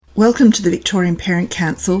Welcome to the Victorian Parent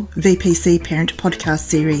Council VPC Parent Podcast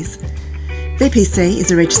Series. VPC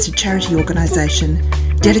is a registered charity organisation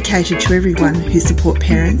dedicated to everyone who support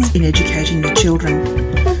parents in educating their children.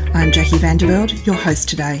 I'm Jackie Vanderveld, your host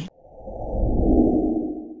today.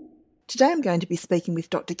 Today I'm going to be speaking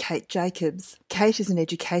with Dr. Kate Jacobs. Kate is an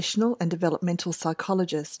educational and developmental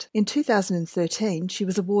psychologist. In 2013, she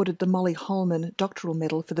was awarded the Molly Holman Doctoral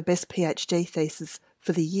Medal for the best PhD thesis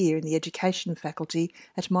for the year in the Education faculty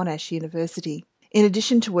at Monash University. In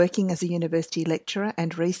addition to working as a university lecturer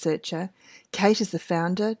and researcher, Kate is the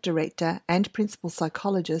founder, director and principal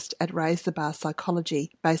psychologist at Raise the Bar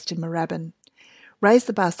Psychology, based in Moorabbin. Raise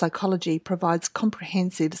the Bar Psychology provides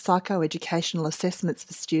comprehensive psychoeducational assessments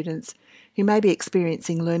for students who may be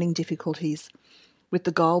experiencing learning difficulties, with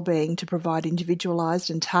the goal being to provide individualised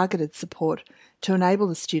and targeted support to enable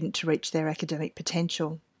the student to reach their academic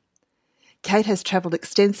potential. Kate has travelled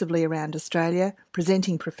extensively around Australia,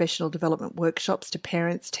 presenting professional development workshops to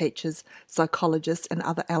parents, teachers, psychologists and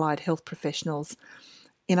other allied health professionals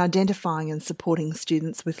in identifying and supporting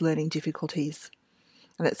students with learning difficulties.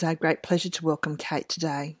 And it's our great pleasure to welcome Kate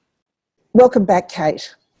today. Welcome back,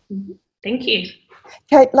 Kate. Thank you.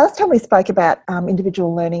 Kate, last time we spoke about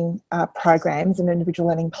individual learning programs and individual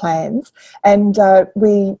learning plans, and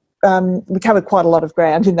we covered quite a lot of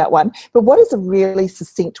ground in that one. But what is a really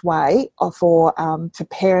succinct way for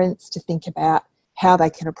parents to think about how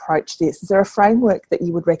they can approach this? Is there a framework that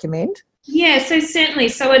you would recommend? Yeah, so certainly.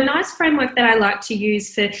 So a nice framework that I like to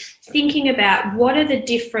use for thinking about what are the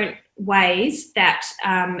different ways that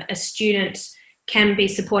a student can be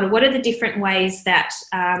supported, what are the different ways that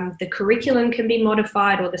the curriculum can be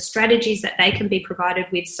modified or the strategies that they can be provided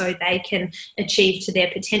with so they can achieve to their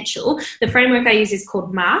potential. The framework I use is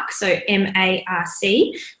called MARC, so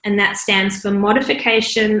M-A-R-C, and that stands for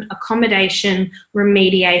modification, accommodation,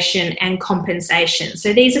 remediation and compensation.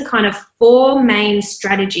 So these are kind of four main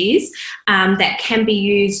strategies that can be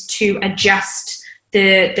used to adjust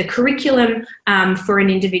the curriculum for an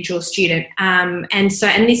individual student, and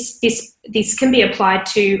this can be applied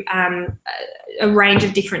to a range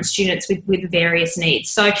of different students with various needs.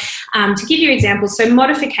 So to give you examples, so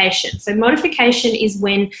modification. So modification is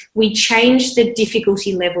when we change the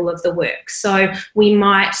difficulty level of the work. So we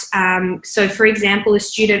might, so for example, a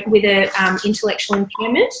student with a intellectual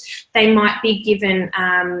impairment, they might be given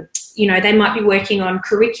they might be working on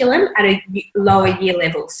curriculum at a lower year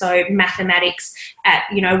level. So mathematics at,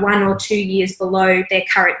 1 or 2 years below their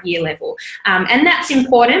current year level. And that's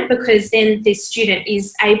important because then the student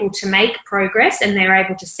is able to make progress and they're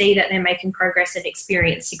able to see that they're making progress and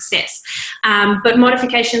experience success. But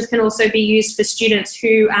modifications can also be used for students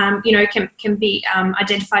who, can be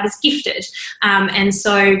identified as gifted. And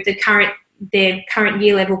so their current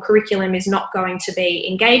year level curriculum is not going to be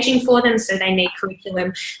engaging for them, so they need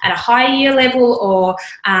curriculum at a higher year level, or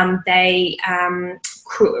they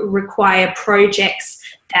require projects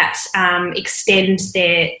that extend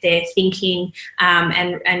their thinking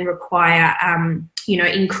and require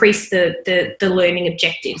increase the learning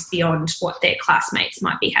objectives beyond what their classmates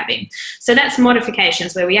might be having. So that's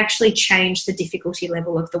modifications, where we actually change the difficulty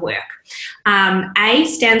level of the work. A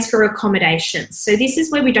stands for accommodations. So this is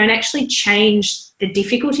where we don't actually change the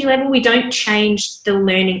difficulty level, we don't change the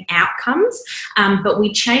learning outcomes, but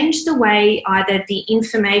we change the way either the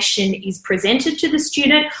information is presented to the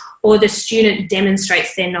student or the student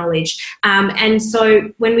demonstrates their knowledge. And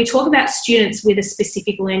so when we talk about students with a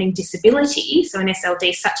specific learning disability, so an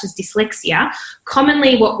SLD such as dyslexia,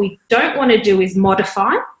 commonly what we don't want to do is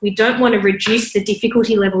modify. We don't want to reduce the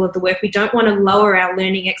difficulty level of the work. We don't want to lower our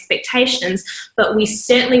learning expectations, but we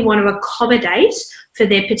certainly want to accommodate for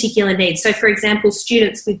their particular needs. So for example,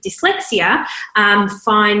 students with dyslexia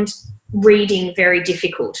find reading very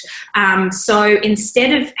difficult. So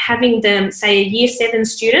instead of having them, say, a year 7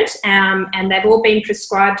 student, and they've all been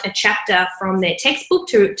prescribed a chapter from their textbook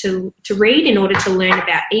to read in order to learn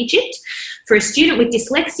about Egypt, for a student with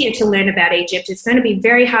dyslexia to learn about Egypt, it's going to be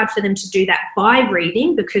very hard for them to do that by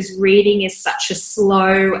reading, because reading is such a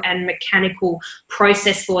slow and mechanical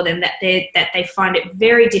process for them that they find it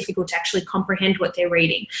very difficult to actually comprehend what they're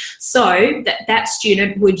reading. So that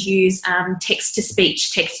student would use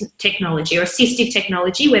text-to-speech technology or assistive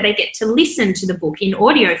technology, where they get to listen to the book in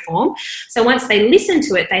audio form. So once they listen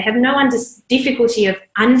to it, they have no difficulty of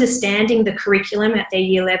understanding the curriculum at their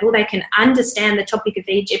year level. They can understand the topic of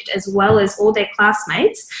Egypt as well as all their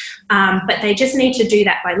classmates, but they just need to do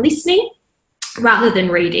that by listening rather than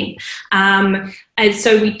reading. And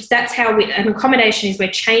so that's how an accommodation is,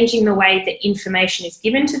 we're changing the way that information is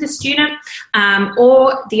given to the student,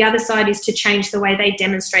 or the other side is to change the way they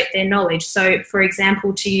demonstrate their knowledge. So, for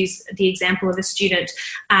example, to use the example of a student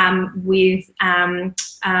with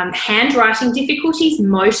handwriting difficulties,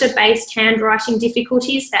 motor-based handwriting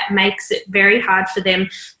difficulties, that makes it very hard for them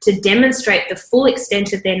to demonstrate the full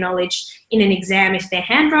extent of their knowledge in an exam. If they're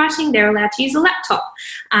handwriting, they're allowed to use a laptop.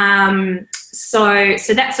 So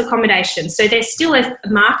that's accommodation. So they're still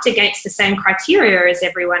marked against the same criteria as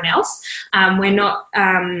everyone else. We're not,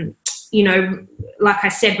 like I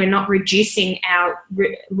said, we're not reducing our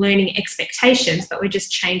learning expectations, but we're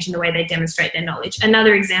just changing the way they demonstrate their knowledge.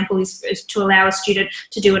 Another example is to allow a student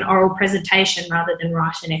to do an oral presentation rather than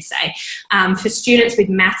write an essay. For students with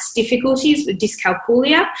maths difficulties, with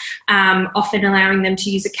dyscalculia, often allowing them to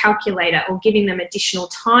use a calculator or giving them additional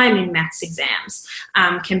time in maths exams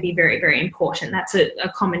can be very, very important. That's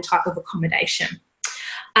a common type of accommodation.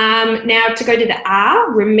 Now, to go to the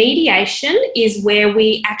R, remediation is where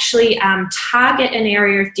we actually target an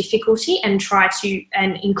area of difficulty and try to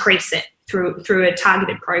increase it through a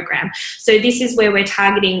targeted program. So this is where we're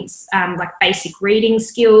targeting like basic reading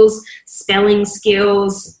skills, spelling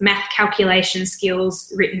skills, math calculation skills,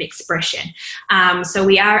 written expression. So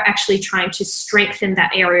we are actually trying to strengthen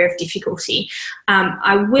that area of difficulty.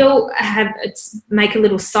 I will make a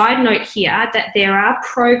little side note here that there are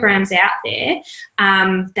programs out there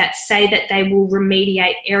that say that they will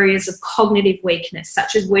remediate areas of cognitive weakness,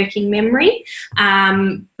 such as working memory,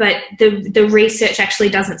 but the research actually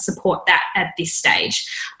doesn't support that at this stage.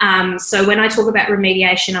 So when I talk about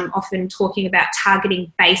remediation, I'm often talking about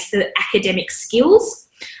targeting the academic skills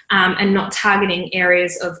and not targeting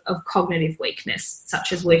areas of cognitive weakness,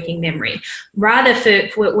 such as working memory. Rather,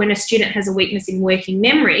 for when a student has a weakness in working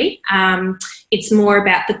memory, it's more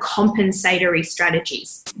about the compensatory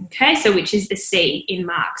strategies, okay? So which is the C in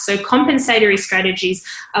MARC. So compensatory strategies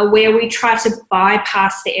are where we try to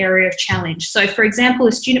bypass the area of challenge. So for example,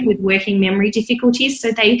 a student with working memory difficulties,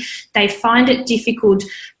 so they find it difficult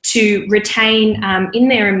to retain in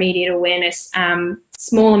their immediate awareness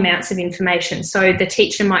small amounts of information. So the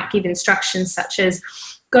teacher might give instructions such as,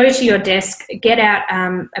 go to your desk, get out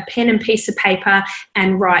a pen and piece of paper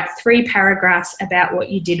and write 3 paragraphs about what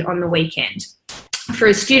you did on the weekend. For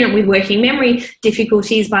a student with working memory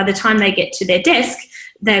difficulties, by the time they get to their desk,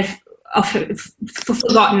 they've often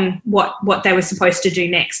forgotten what they were supposed to do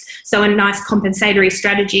next. So a nice compensatory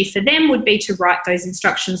strategy for them would be to write those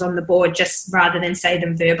instructions on the board just rather than say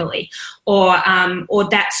them verbally. Or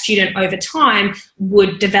that student over time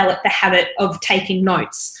would develop the habit of taking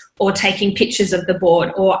notes or taking pictures of the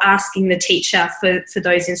board or asking the teacher for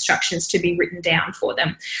those instructions to be written down for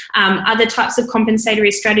them. Other types of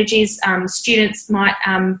compensatory strategies, students might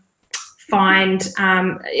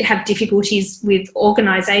have difficulties with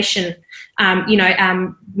organisation,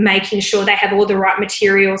 making sure they have all the right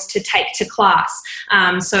materials to take to class.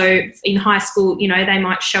 So in high school, they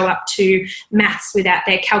might show up to maths without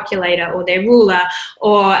their calculator or their ruler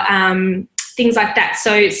or things like that.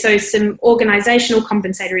 So some organisational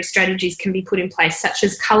compensatory strategies can be put in place, such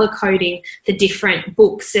as colour coding the different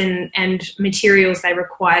books and materials they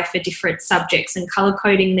require for different subjects and colour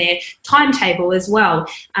coding their timetable as well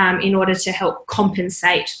in order to help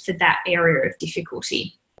compensate for that area of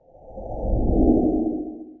difficulty.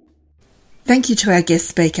 Thank you to our guest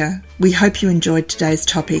speaker. We hope you enjoyed today's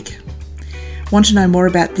topic. Want to know more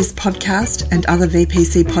about this podcast and other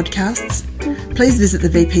VPC podcasts? Please visit the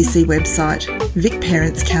VPC website,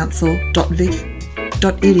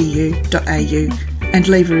 vicparentscouncil.vic.edu.au and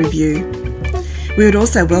leave a review. We would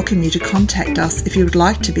also welcome you to contact us if you would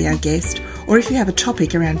like to be our guest or if you have a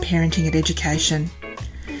topic around parenting and education.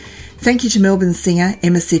 Thank you to Melbourne singer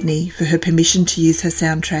Emma Sidney for her permission to use her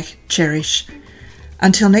soundtrack, Cherish.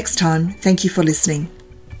 Until next time, thank you for listening.